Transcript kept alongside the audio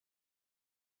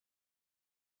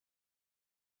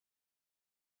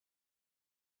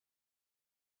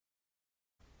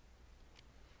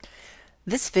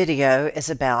This video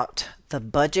is about the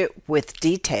Budget with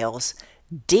Details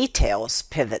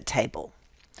pivot table.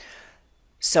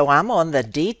 So I'm on the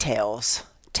Details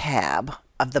tab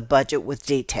of the Budget with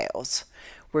Details,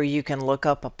 where you can look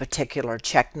up a particular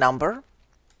check number,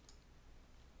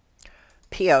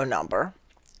 PO number,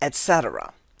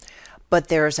 etc. But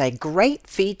there's a great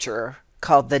feature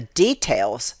called the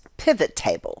Details pivot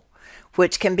table,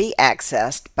 which can be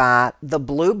accessed by the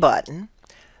blue button,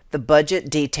 the Budget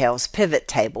Details pivot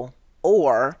table,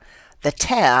 or the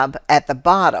tab at the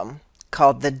bottom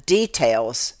called the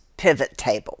Details pivot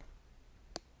table.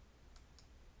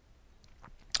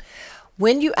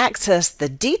 When you access the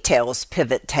Details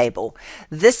pivot table,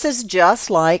 this is just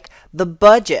like the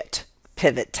Budget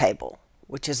pivot table,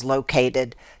 which is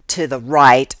located to the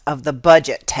right of the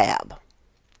Budget tab.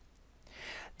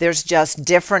 There's just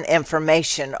different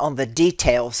information on the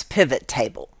Details pivot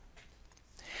table.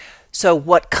 So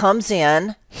what comes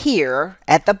in here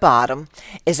at the bottom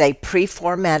is a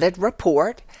pre-formatted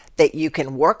report that you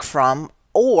can work from,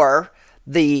 or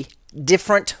the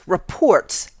different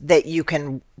reports that you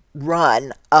can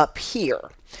run up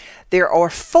here. There are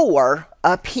 4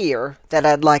 up here that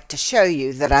I'd like to show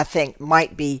you that I think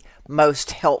might be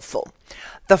most helpful.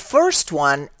 The first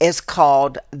one is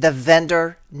called the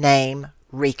Vendor Name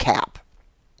Recap.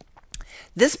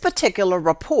 This particular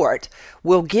report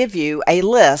will give you a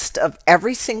list of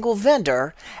every single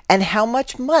vendor and how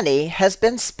much money has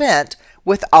been spent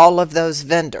with all of those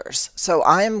vendors. So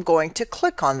I am going to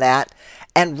click on that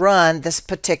and run this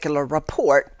particular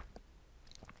report,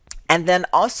 and then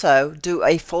also do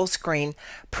a full screen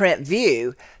print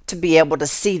view to be able to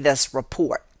see this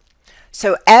report.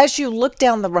 So as you look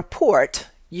down the report,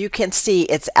 you can see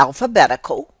it's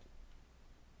alphabetical.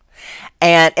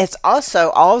 And it's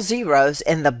also all zeros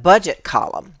in the budget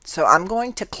column. So I'm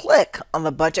going to click on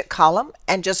the budget column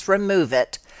and just remove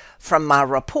it from my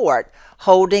report,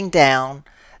 holding down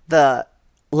the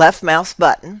left mouse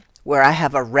button where I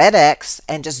have a red X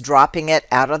and just dropping it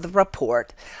out of the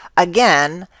report.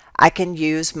 Again, I can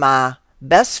use my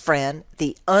best friend,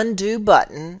 the undo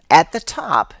button at the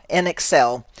top in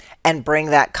Excel, and bring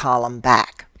that column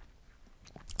back.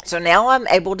 So now I'm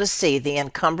able to see the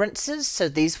encumbrances. So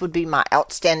these would be my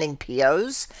outstanding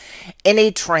POs,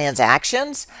 any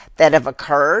transactions that have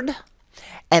occurred,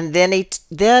 and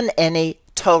then any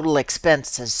total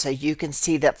expenses. So you can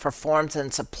see that for forms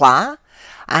and supply,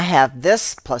 I have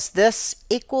this plus this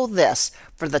equal this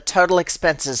for the total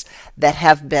expenses that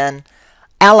have been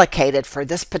allocated for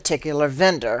this particular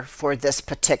vendor for this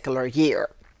particular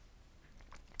year.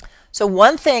 So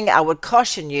one thing I would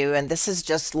caution you, and this is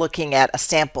just looking at a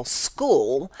sample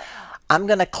school, I'm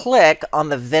going to click on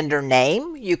the vendor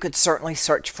name. You could certainly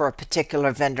search for a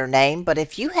particular vendor name, but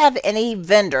if you have any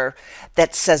vendor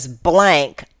that says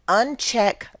blank,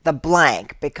 uncheck the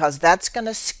blank, because that's going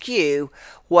to skew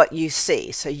what you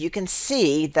see. So you can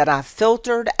see that I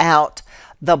filtered out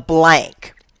the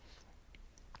blank.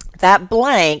 That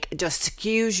blank just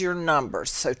skews your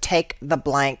numbers, so take the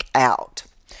blank out.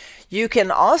 You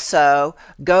can also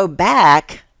go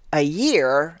back a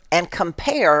year and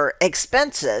compare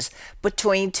expenses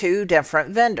between 2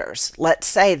 different vendors. Let's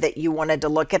say that you wanted to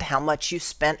look at how much you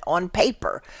spent on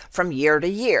paper from year to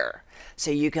year.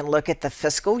 So you can look at the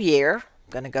fiscal year. I'm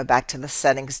going to go back to the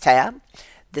Settings tab.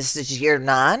 This is year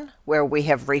 9, where we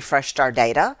have refreshed our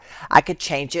data. I could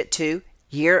change it to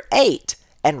year 8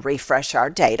 and refresh our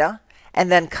data, and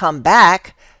then come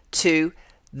back to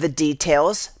the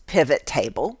Details pivot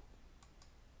table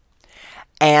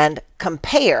and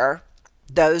compare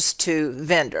those 2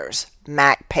 vendors,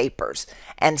 Mac Papers,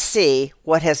 and see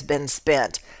what has been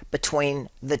spent between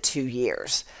the 2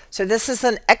 years. So this is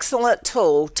an excellent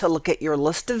tool to look at your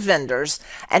list of vendors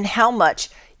and how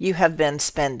much you have been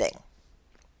spending.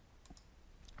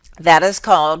 That is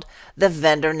called the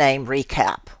Vendor Name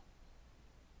Recap.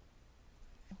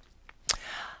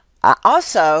 I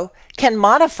also can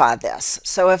modify this.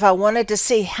 So if I wanted to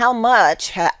see how much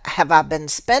have I been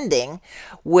spending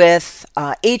with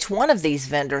each one of these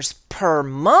vendors per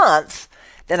month,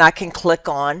 then I can click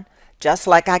on, just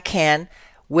like I can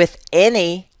with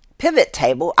any pivot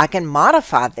table, I can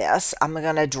modify this. I'm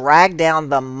going to drag down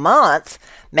the month,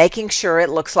 making sure it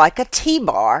looks like a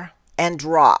T-bar, and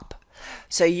drop.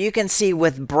 So you can see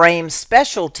with Brame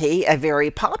Specialty, a very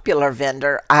popular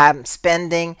vendor, I'm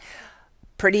spending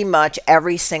pretty much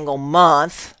every single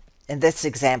month. In this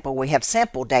example, we have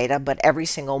sample data, but every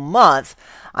single month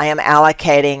I am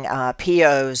allocating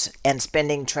POs and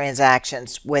spending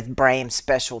transactions with Brame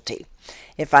Specialty.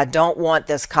 If I don't want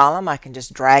this column, I can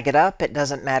just drag it up. It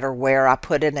doesn't matter where I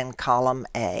put it in column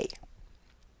A.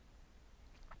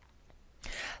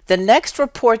 The next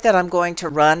report that I'm going to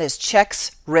run is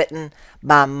checks written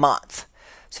by month.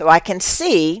 So I can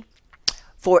see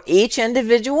for each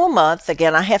individual month,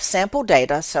 again, I have sample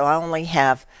data, so I only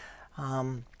have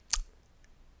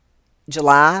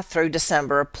July through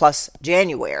December plus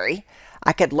January.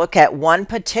 I could look at one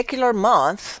particular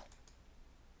month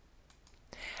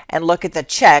and look at the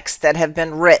checks that have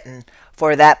been written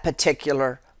for that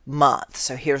particular month.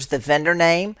 So here's the vendor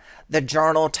name, the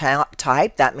journal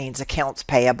type, that means accounts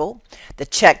payable, the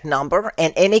check number,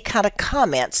 and any kind of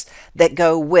comments that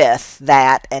go with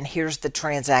that, and here's the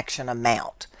transaction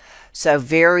amount. So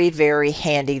very, very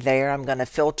handy there. I'm going to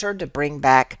filter to bring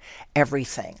back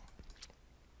everything.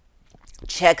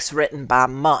 Checks written by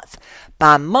month.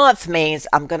 By month means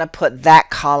I'm going to put that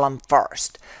column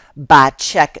first. By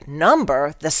check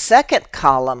number, the second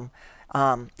column,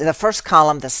 the first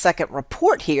column, the second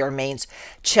report here means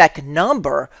check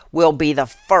number will be the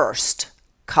first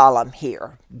column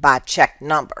here by check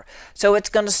number. So it's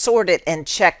going to sort it in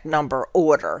check number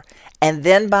order, and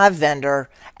then by vendor,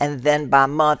 and then by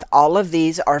month. All of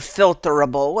these are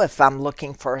filterable if I'm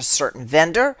looking for a certain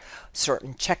vendor,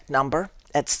 certain check number,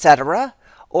 etc.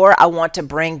 Or I want to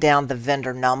bring down the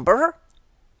vendor number.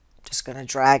 Just going to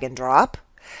drag and drop.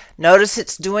 Notice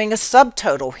it's doing a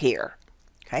subtotal here.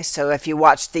 Okay, so if you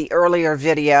watched the earlier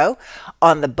video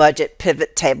on the budget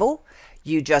pivot table,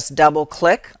 you just double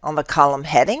click on the column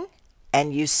heading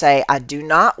and you say, I do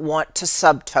not want to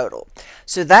subtotal.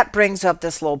 So that brings up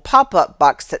this little pop-up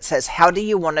box that says, how do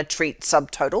you want to treat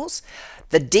subtotals?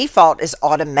 The default is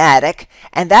automatic,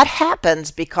 and that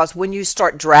happens because when you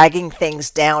start dragging things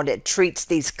down, it treats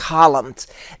these columns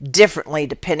differently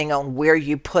depending on where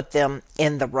you put them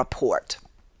in the report.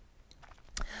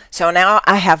 So now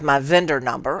I have my vendor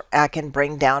number. I can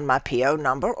bring down my PO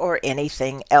number or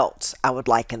anything else I would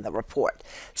like in the report.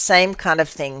 Same kind of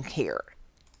thing here.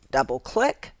 Double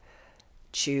click,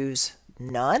 choose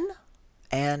none,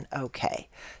 and OK.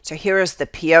 So here is the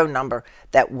PO number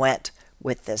that went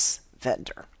with this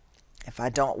vendor. If I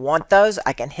don't want those,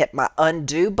 I can hit my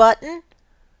undo button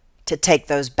to take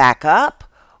those back up,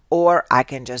 or I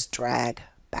can just drag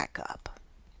back up.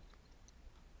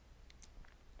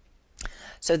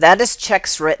 So that is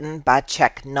checks written by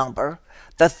check number,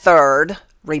 the third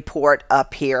report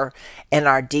up here in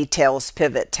our details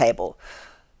pivot table.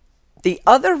 The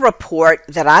other report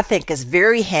that I think is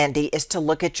very handy is to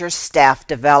look at your staff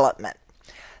development.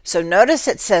 So notice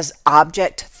it says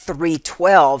Object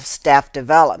 312 Staff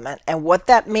Development, and what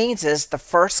that means is the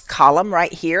first column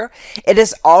right here, it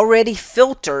is already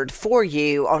filtered for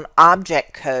you on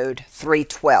Object Code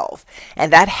 312,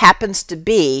 and that happens to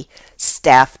be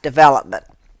Staff Development.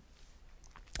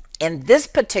 In this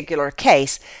particular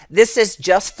case, this is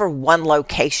just for one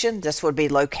location. This would be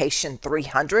location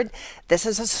 300. This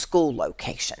is a school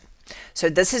location. So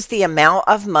this is the amount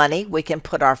of money we can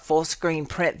put our full screen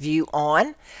print view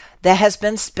on that has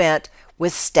been spent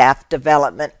with staff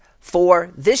development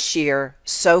for this year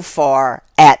so far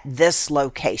at this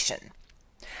location.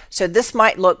 So this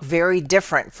might look very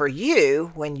different for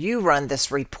you when you run this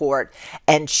report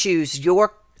and choose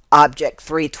your Object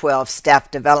 312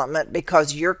 staff development,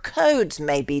 because your codes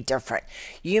may be different.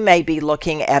 You may be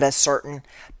looking at a certain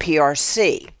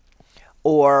PRC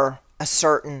or a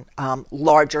certain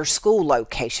larger school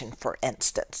location, for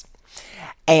instance.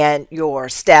 And your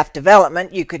staff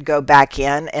development, you could go back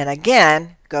in and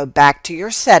again go back to your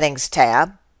settings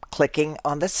tab, clicking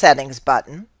on the settings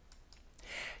button,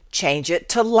 change it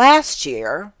to last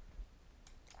year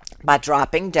by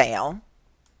dropping down,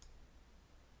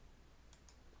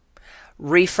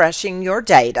 refreshing your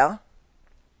data,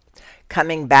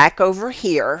 coming back over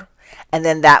here, and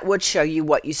then that would show you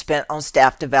what you spent on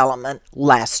staff development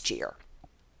last year.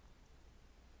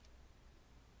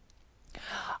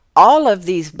 All of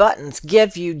these buttons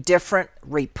give you different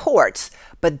reports,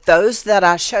 but those that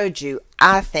I showed you,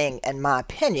 I think, in my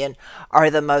opinion, are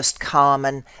the most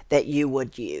common that you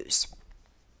would use.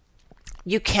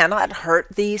 You cannot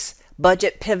hurt these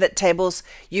budget pivot tables.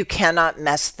 You cannot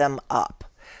mess them up.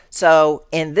 So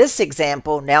in this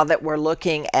example, now that we're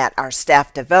looking at our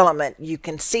staff development, you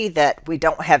can see that we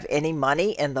don't have any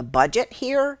money in the budget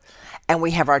here, and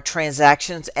we have our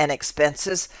transactions and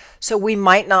expenses. So we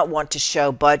might not want to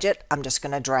show budget. I'm just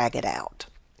going to drag it out.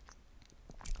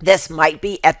 This might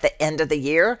be at the end of the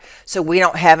year, so we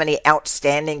don't have any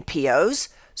outstanding POs.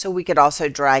 So we could also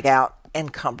drag out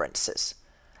encumbrances.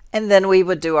 And then we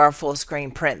would do our full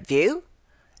screen print view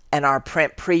and our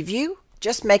print preview,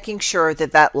 just making sure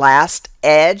that that last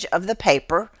edge of the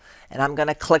paper, and I'm going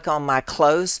to click on my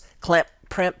close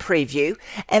print preview,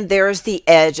 and there's the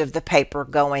edge of the paper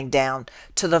going down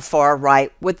to the far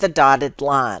right with the dotted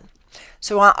line.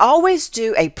 So I always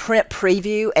do a print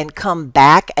preview and come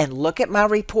back and look at my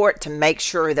report to make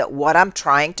sure that what I'm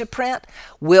trying to print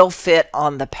will fit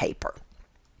on the paper.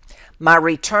 My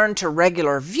return to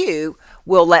regular view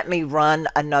will let me run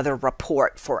another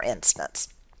report, for instance.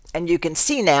 And you can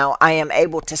see now I am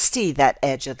able to see that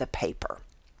edge of the paper.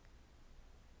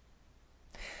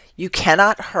 You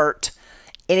cannot hurt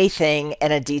anything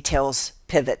in a details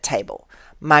pivot table.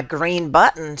 My green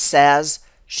button says,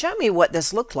 show me what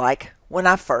this looked like when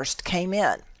I first came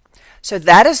in. So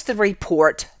that is the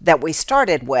report that we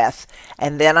started with,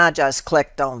 and then I just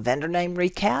clicked on vendor name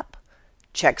recap,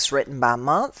 checks written by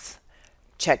month,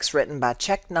 checks written by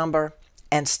check number,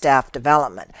 and staff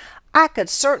development. I could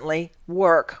certainly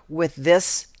work with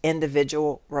this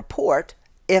individual report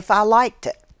if I liked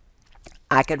it.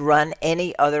 I could run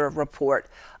any other report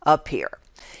up here.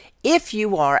 If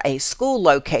you are a school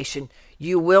location,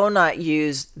 you will not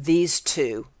use these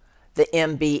two, the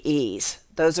MBEs.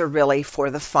 Those are really for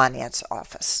the finance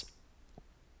office.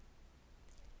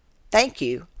 Thank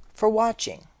you for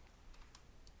watching.